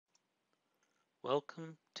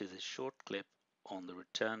Welcome to this short clip on the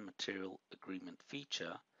Return Material Agreement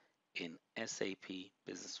feature in SAP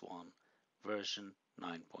Business One version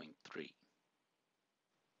 9.3.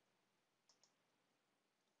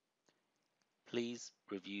 Please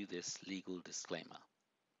review this legal disclaimer.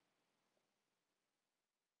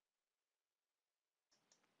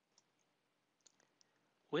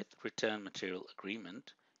 With Return Material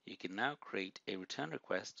Agreement, you can now create a return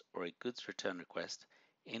request or a goods return request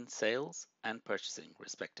in sales and purchasing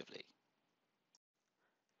respectively.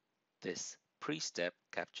 This pre-step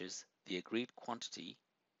captures the agreed quantity,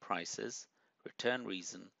 prices, return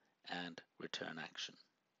reason, and return action.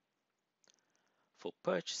 For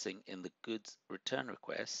purchasing in the goods return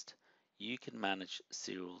request, you can manage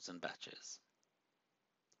serials and batches.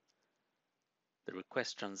 The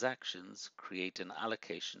request transactions create an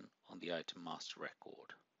allocation on the item master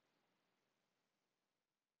record.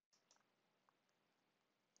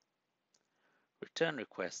 Return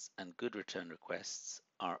requests and good return requests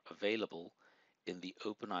are available in the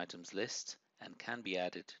open items list and can be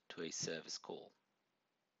added to a service call.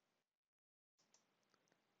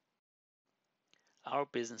 Our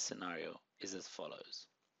business scenario is as follows.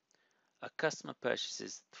 A customer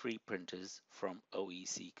purchases 3 printers from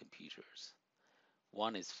OEC Computers.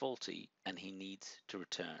 One is faulty and he needs to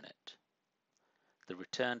return it. The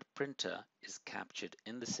returned printer is captured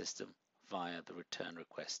in the system via the return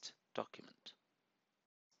request document.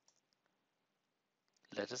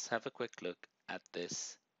 Let us have a quick look at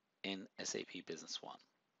this in SAP Business One.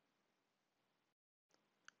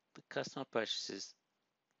 The customer purchases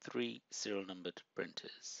 3 serial numbered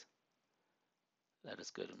printers. Let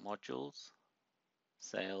us go to Modules,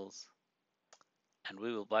 Sales, and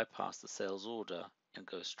we will bypass the sales order and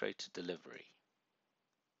go straight to delivery.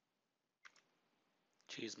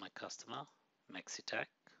 Choose my customer, Mexitech.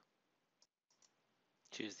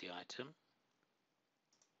 Choose the item,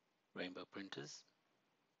 Rainbow Printers.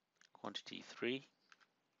 Quantity 3,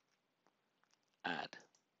 add.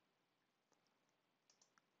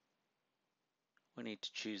 We need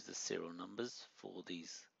to choose the serial numbers for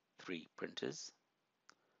these 3 printers.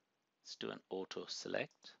 Let's do an auto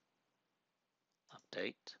select,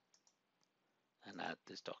 update, and add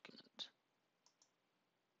this document.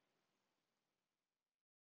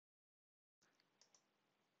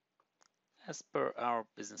 As per our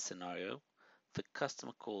business scenario, the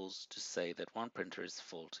customer calls to say that one printer is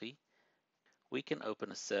faulty. We can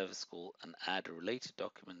open a service call and add a related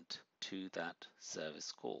document to that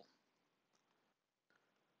service call.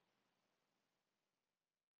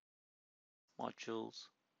 Modules,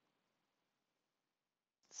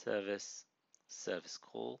 Service, Service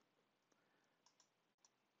Call.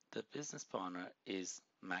 The business partner is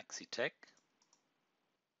Mexitech.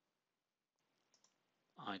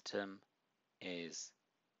 Item is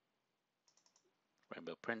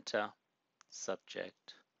Rainbow Printer.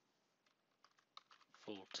 Subject,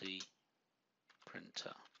 faulty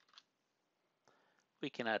printer. We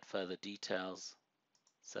can add further details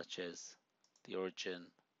such as the origin,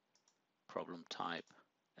 problem type,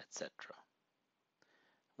 etc.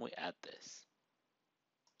 We add this.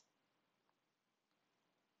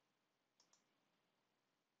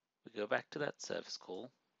 We go back to that service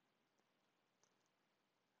call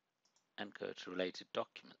and go to related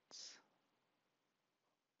documents.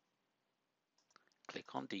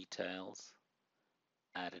 Click on details,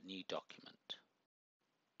 add a new document.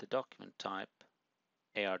 The document type,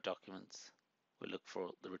 AR documents, we look for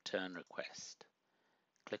the return request.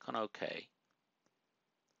 Click on OK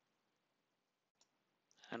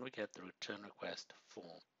and we get the return request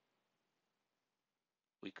form.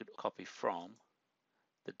 We could copy from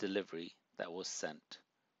the delivery that was sent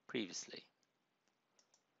previously.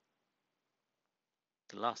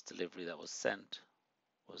 The last delivery that was sent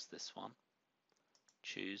was this one.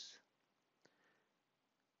 Choose,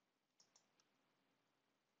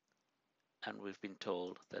 and we've been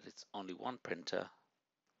told that it's only one printer,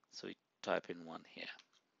 so we type in one here.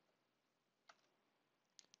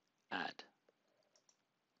 Add.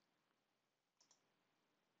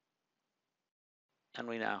 And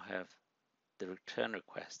we now have the return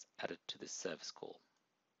request added to this service call.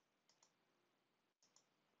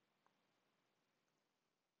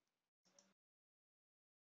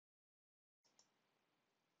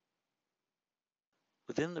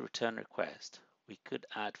 Within the return request, we could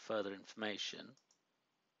add further information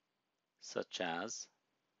such as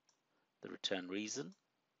the return reason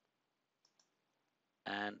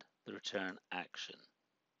and the return action.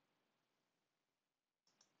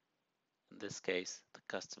 In this case, the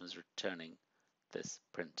customer is returning this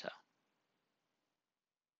printer.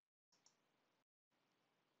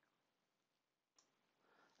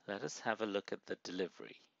 Let us have a look at the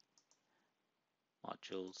delivery.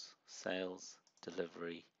 Modules, sales,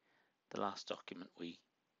 delivery, the last document we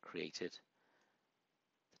created.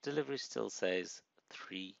 The delivery still says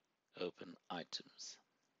 3 open items.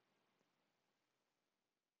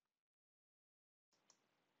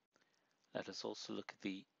 Let us also look at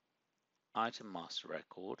the item master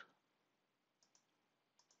record.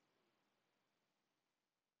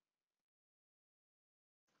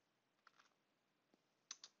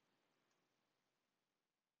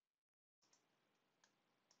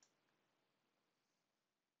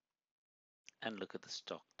 And look at the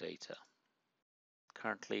stock data.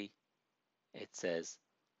 Currently, it says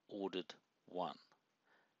ordered 1.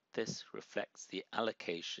 This reflects the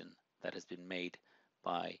allocation that has been made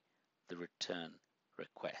by the return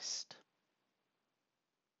request.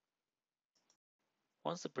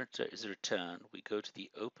 Once the printer is returned, we go to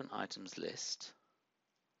the Open Items list,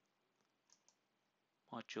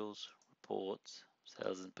 Modules, Reports,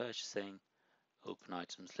 Sales and Purchasing, Open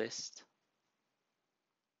Items list,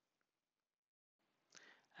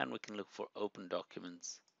 and we can look for Open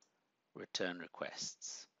Documents, Return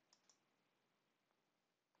Requests.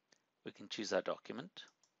 We can choose our document.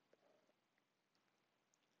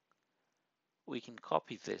 We can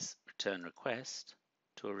copy this return request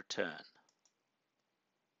to a return.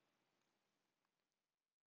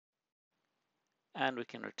 And we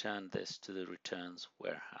can return this to the returns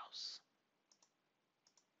warehouse.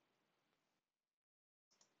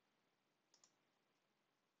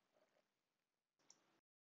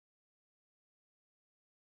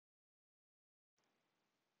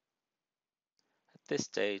 At this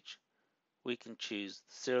stage, we can choose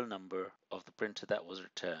the serial number of the printer that was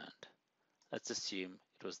returned. Let's assume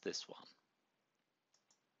it was this one.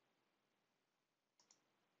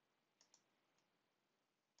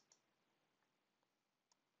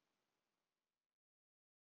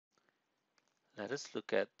 Let us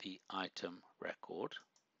look at the item record.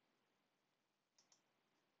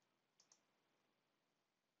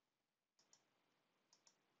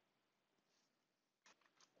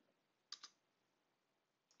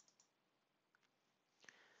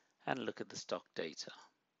 And look at the stock data.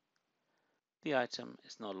 The item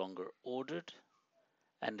is no longer ordered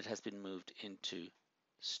and it has been moved into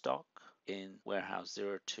stock in warehouse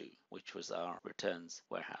 02, which was our returns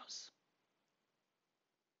warehouse.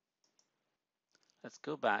 Let's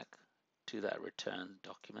go back to that return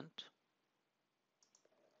document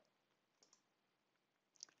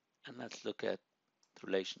and let's look at the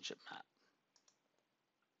relationship map.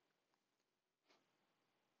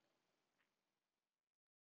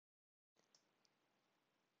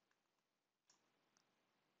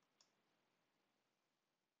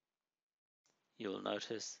 You will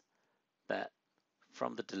notice that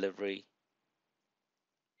from the delivery,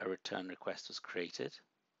 a return request was created,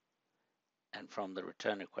 and from the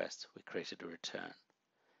return request, we created a return.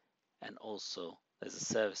 And also, there's a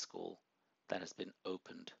service call that has been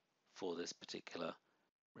opened for this particular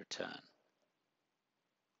return.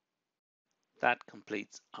 That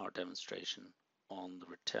completes our demonstration on the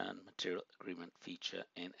Return Material Agreement feature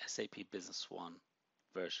in SAP Business One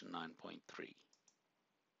version 9.3.